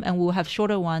program, and we'll have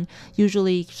shorter one,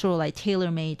 usually sort of like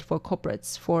tailor-made for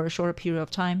corporates for a shorter period of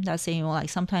time. That's saying like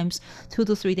sometimes 2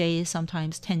 to 3 days,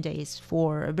 sometimes 10 days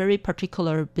for a very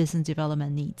particular business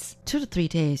development needs. 2 to 3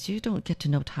 days. You don't get to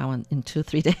know Taiwan in 2 or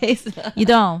 3 days. You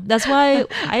don't. That's why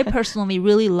I personally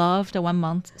really love the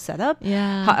 1-month setup.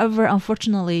 Yeah. However,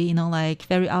 unfortunately, like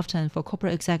very often for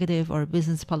corporate executive or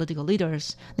business political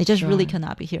leaders, they just really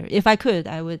cannot be here. If I could,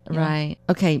 I would. Right.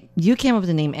 Okay. You came up with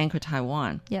the name Anchor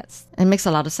Taiwan. Yes. It makes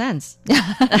a lot of sense. I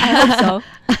hope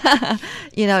so.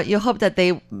 You hope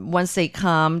that once they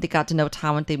come, they got to know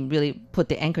Taiwan, they really put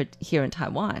the anchor here in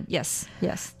Taiwan. Yes.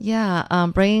 Yeah.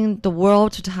 Bringing the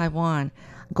world to Taiwan.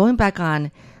 Going back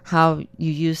on how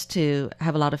you used to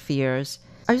have a lot of fears.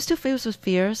 Are you still faced with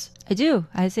fears? I do.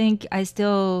 I think I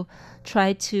still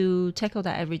try to tackle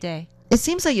that every day. It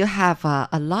seems like you have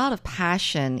a lot of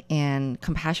passion and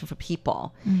compassion for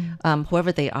people,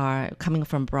 whoever they are, coming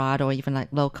from abroad or even like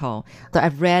local. So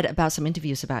I've read about some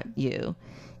interviews about you,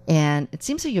 and it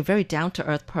seems like you're a very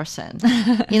down-to-earth person.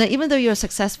 Even though you're a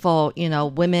successful,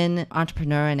 women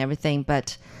entrepreneur and everything,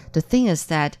 but the thing is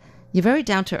that you're very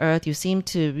down-to-earth. You seem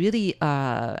to really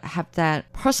have that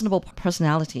personable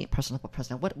personality.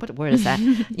 What word is that?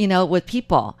 With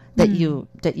people that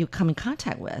you come in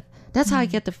contact with. That's how I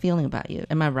get the feeling about you.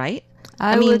 Am I right?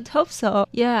 I would hope so.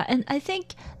 Yeah, and I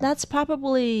think that's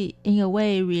probably in a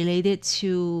way related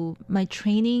to my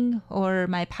training or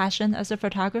my passion as a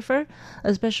photographer,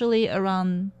 especially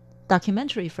around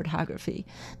documentary photography.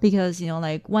 Because,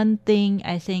 like one thing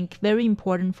I think very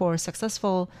important for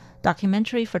successful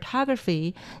documentary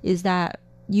photography is that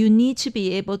you need to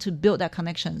be able to build that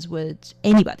connections with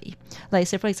anybody. Like,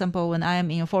 say, for example, when I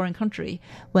am in a foreign country,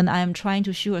 when I am trying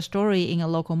to shoot a story in a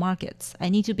local market, I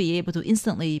need to be able to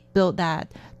instantly build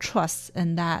that trust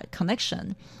and that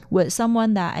connection with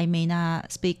someone that I may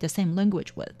not speak the same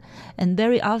language with. And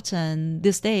very often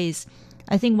these days,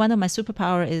 I think one of my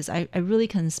superpower is I really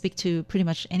can speak to pretty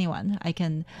much anyone. I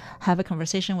can have a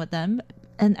conversation with them.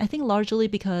 And I think largely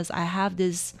because I have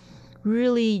this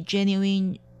really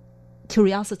genuine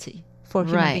curiosity for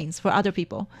human beings, for other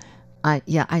people. I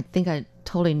think I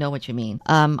totally know what you mean.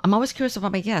 I'm always curious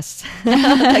about my guests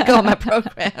that go on my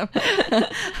program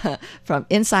from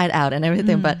inside out and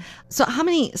everything. But so how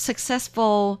many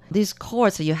successful, these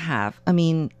cohorts that you have, how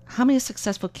many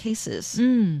successful cases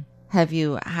have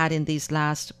you had in these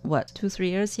last, 2-3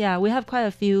 years? Yeah, we have quite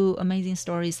a few amazing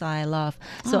stories I love.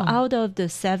 So out of the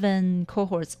 7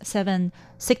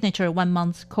 signature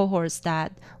 1-month cohorts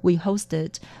that we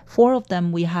hosted, 4 of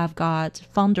them we have got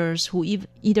founders who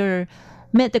either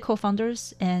met the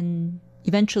co-founders and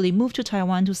eventually moved to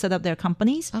Taiwan to set up their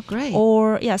companies. Oh, great.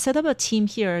 Or set up a team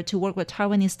here to work with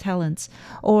Taiwanese talents,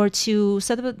 or to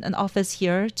set up an office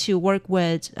here to work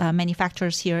with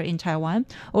manufacturers here in Taiwan,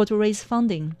 or to raise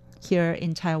funding here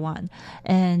in Taiwan.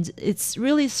 And it's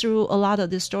really through a lot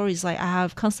of these stories, like I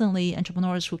have constantly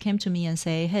entrepreneurs who came to me and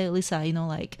say, hey, Lisa,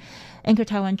 Anchor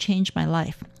Taiwan changed my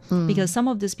life. Because some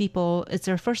of these people, it's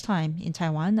their first time in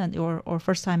Taiwan or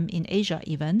first time in Asia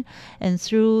even. And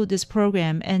through this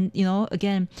program, and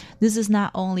again, this is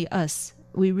not only us.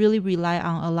 We really rely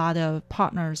on a lot of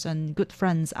partners and good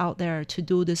friends out there to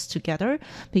do this together,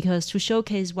 because to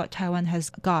showcase what Taiwan has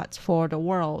got for the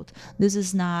world, this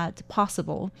is not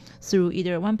possible through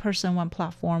either one person, one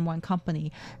platform, one company.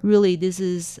 Really, this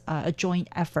is a joint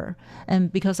effort.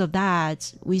 And because of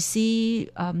that, we see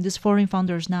these foreign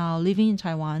founders now living in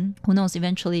Taiwan. Who knows,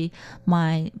 eventually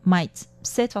might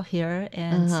settle here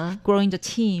and growing the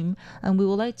team. And we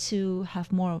would like to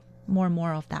have more and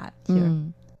more of that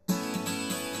here.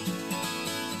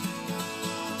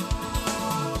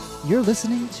 You're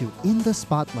listening to In the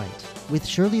Spotlight with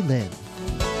Shirley Lin.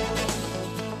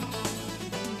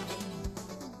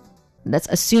 Let's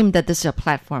assume that this is a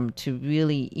platform to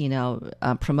really,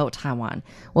 promote Taiwan.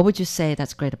 What would you say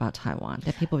that's great about Taiwan,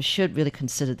 that people should really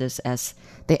consider this as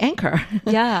the anchor?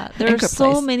 Yeah, there are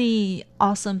so many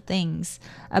awesome things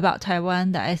about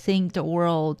Taiwan that I think the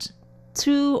world,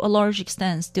 to a large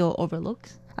extent, still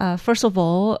overlooks. First of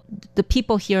all, the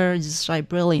people here is just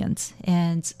brilliant,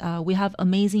 and we have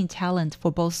amazing talent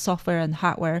for both software and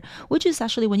hardware, which is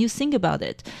actually, when you think about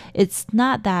it, it's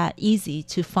not that easy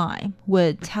to find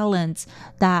with talents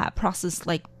that process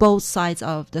both sides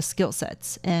of the skill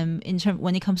sets. And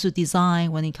when it comes to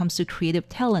design, when it comes to creative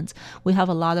talent, we have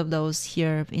a lot of those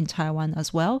here in Taiwan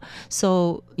as well.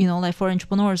 So, for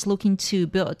entrepreneurs looking to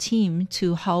build a team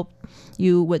to help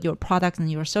you with your products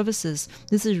and your services,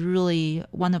 this is really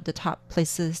one of the top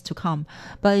places to come.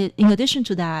 But in addition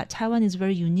to that, Taiwan is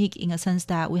very unique in a sense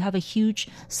that we have a huge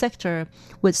sector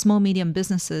with small, medium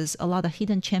businesses, a lot of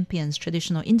hidden champions,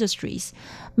 traditional industries.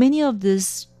 Many of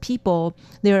these people,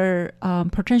 they're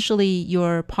potentially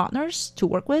your partners to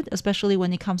work with, especially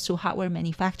when it comes to hardware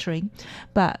manufacturing.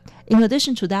 But in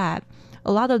addition to that,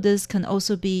 a lot of this can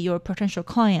also be your potential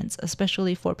clients,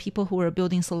 especially for people who are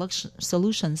building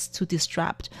solutions to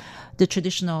disrupt the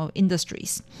traditional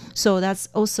industries. So that's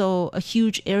also a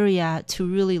huge area to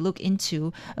really look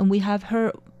into. And we have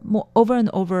heard over and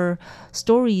over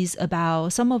stories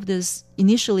about some of this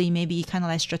initially maybe kind of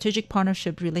like strategic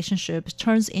partnership relationships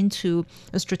turns into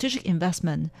a strategic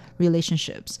investment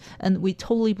relationships. And we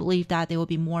totally believe that there will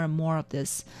be more and more of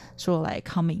this sort of like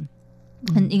coming.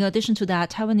 And in addition to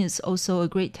that, Taiwan is also a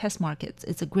great test market.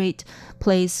 It's a great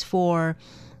place for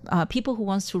people who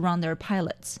wants to run their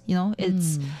pilots. You know,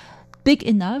 it's big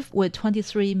enough with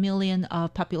 23 million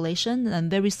population and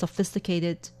very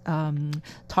sophisticated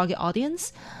target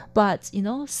audience, but you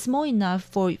know, small enough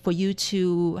for you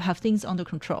to have things under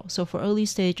control. So for early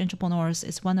stage entrepreneurs,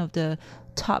 it's one of the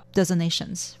top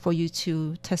destinations for you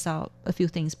to test out a few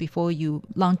things before you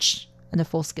launch in a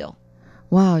full scale.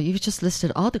 Wow, you've just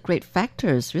listed all the great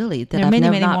factors, really, that there are I've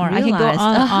many never more. realized. I can go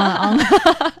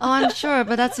on. Oh, I'm sure,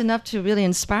 but that's enough to really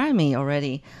inspire me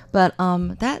already. But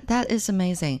that is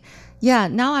amazing. Yeah,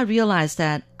 now I realize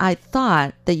that I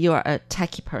thought that you are a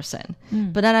techie person,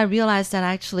 but then I realized that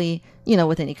actually, you know,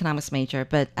 with an economics major,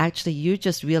 but actually you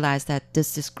just realized that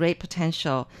there's this great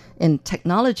potential in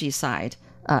technology side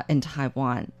in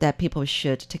Taiwan that people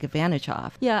should take advantage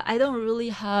of. Yeah, I don't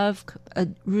really have a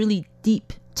really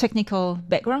deep technical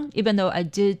background, even though I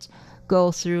did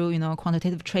go through, you know,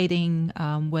 quantitative trading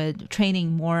with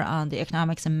training more on the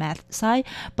economics and math side,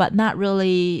 but not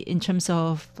really in terms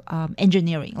of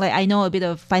engineering. Like I know a bit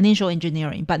of financial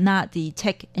engineering, but not the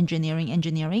tech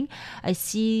engineering. I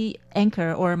see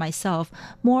Anchor or myself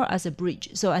more as a bridge.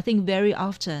 So I think very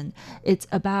often it's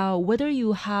about whether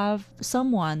you have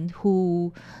someone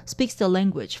who speaks the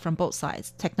language from both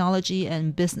sides, technology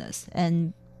and business,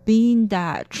 and being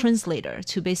that translator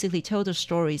to basically tell the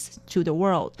stories to the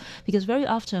world. Because very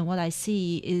often what I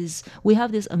see is we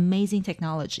have this amazing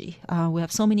technology. We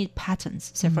have so many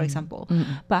patents, say for example.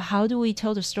 But how do we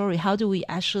tell the story? How do we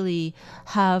actually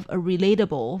have a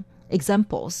relatable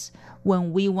examples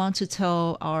when we want to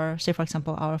tell our, say for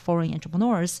example, our foreign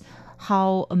entrepreneurs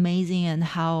how amazing and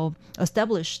how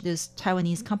established this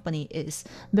Taiwanese company is?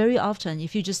 Very often,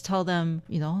 if you just tell them,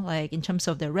 you know, like in terms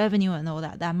of their revenue and all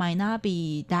that, that might not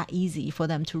be that easy for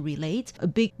them to relate. A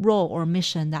big role or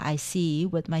mission that I see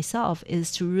with myself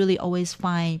is to really always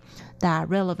find that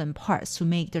relevant parts to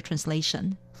make the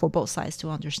translation for both sides to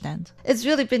understand. It's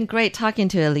really been great talking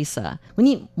to Elisa. We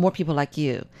need more people like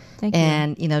you. Thank you.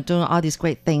 And, you know, doing all these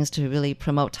great things to really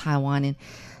promote Taiwan. And,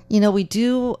 you know, we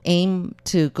do aim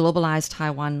to globalize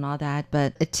Taiwan and all that,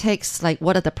 but it takes, like,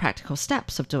 what are the practical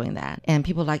steps of doing that? And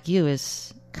people like you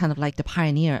is kind of like the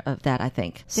pioneer of that, I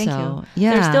think. Thank you.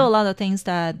 Yeah. There's still a lot of things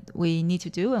that we need to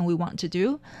do and we want to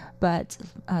do, but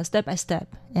step by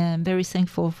step. And very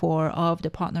thankful for all of the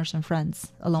partners and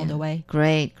friends along the way.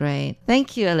 Great.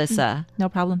 Thank you, Elisa. No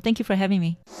problem. Thank you for having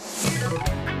me.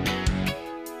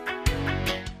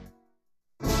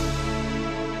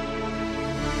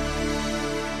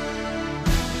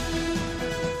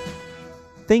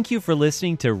 Thank you for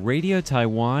listening to Radio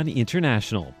Taiwan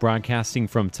International, broadcasting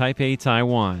from Taipei,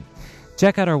 Taiwan.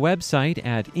 Check out our website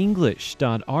at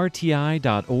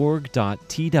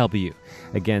english.rti.org.tw.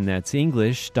 Again, that's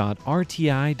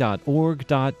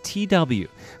english.rti.org.tw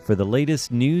for the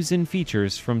latest news and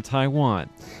features from Taiwan.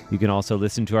 You can also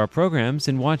listen to our programs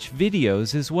and watch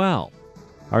videos as well.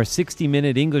 Our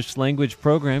 60-minute English language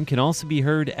program can also be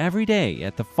heard every day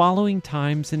at the following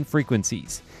times and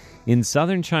frequencies. In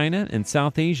southern China and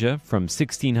South Asia from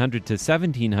 1600 to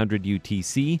 1700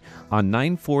 UTC on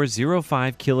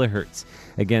 9405 kHz.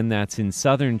 Again, that's in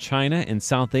southern China and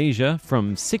South Asia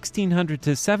from 1600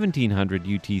 to 1700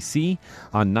 UTC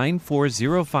on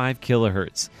 9405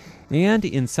 kHz. And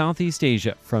in Southeast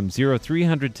Asia from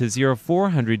 0300 to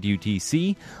 0400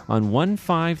 UTC on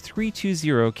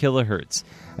 15320 kHz.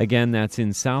 Again, that's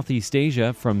in Southeast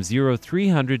Asia from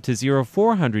 0300 to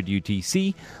 0400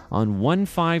 UTC on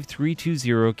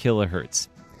 15320 kHz.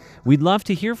 We'd love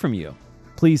to hear from you.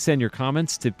 Please send your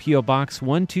comments to P.O. Box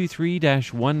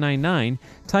 123-199,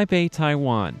 Taipei,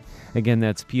 Taiwan. Again,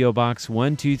 that's P.O. Box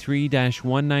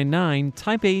 123-199,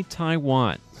 Taipei,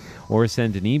 Taiwan. or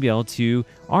send an email to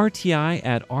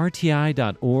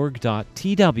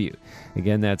rti@rti.org.tw.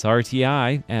 Again, that's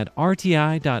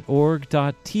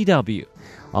rti@rti.org.tw.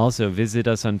 Also, visit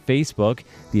us on Facebook.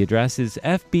 The address is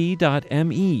fb.me/Radio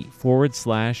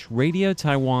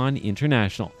Taiwan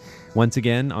International. Once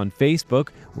again, on Facebook,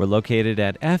 we're located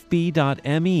at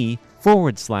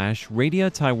fb.me/Radio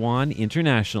Taiwan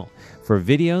International for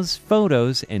videos,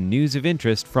 photos, and news of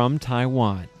interest from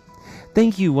Taiwan.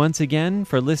 Thank you once again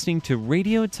for listening to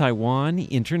Radio Taiwan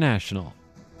International.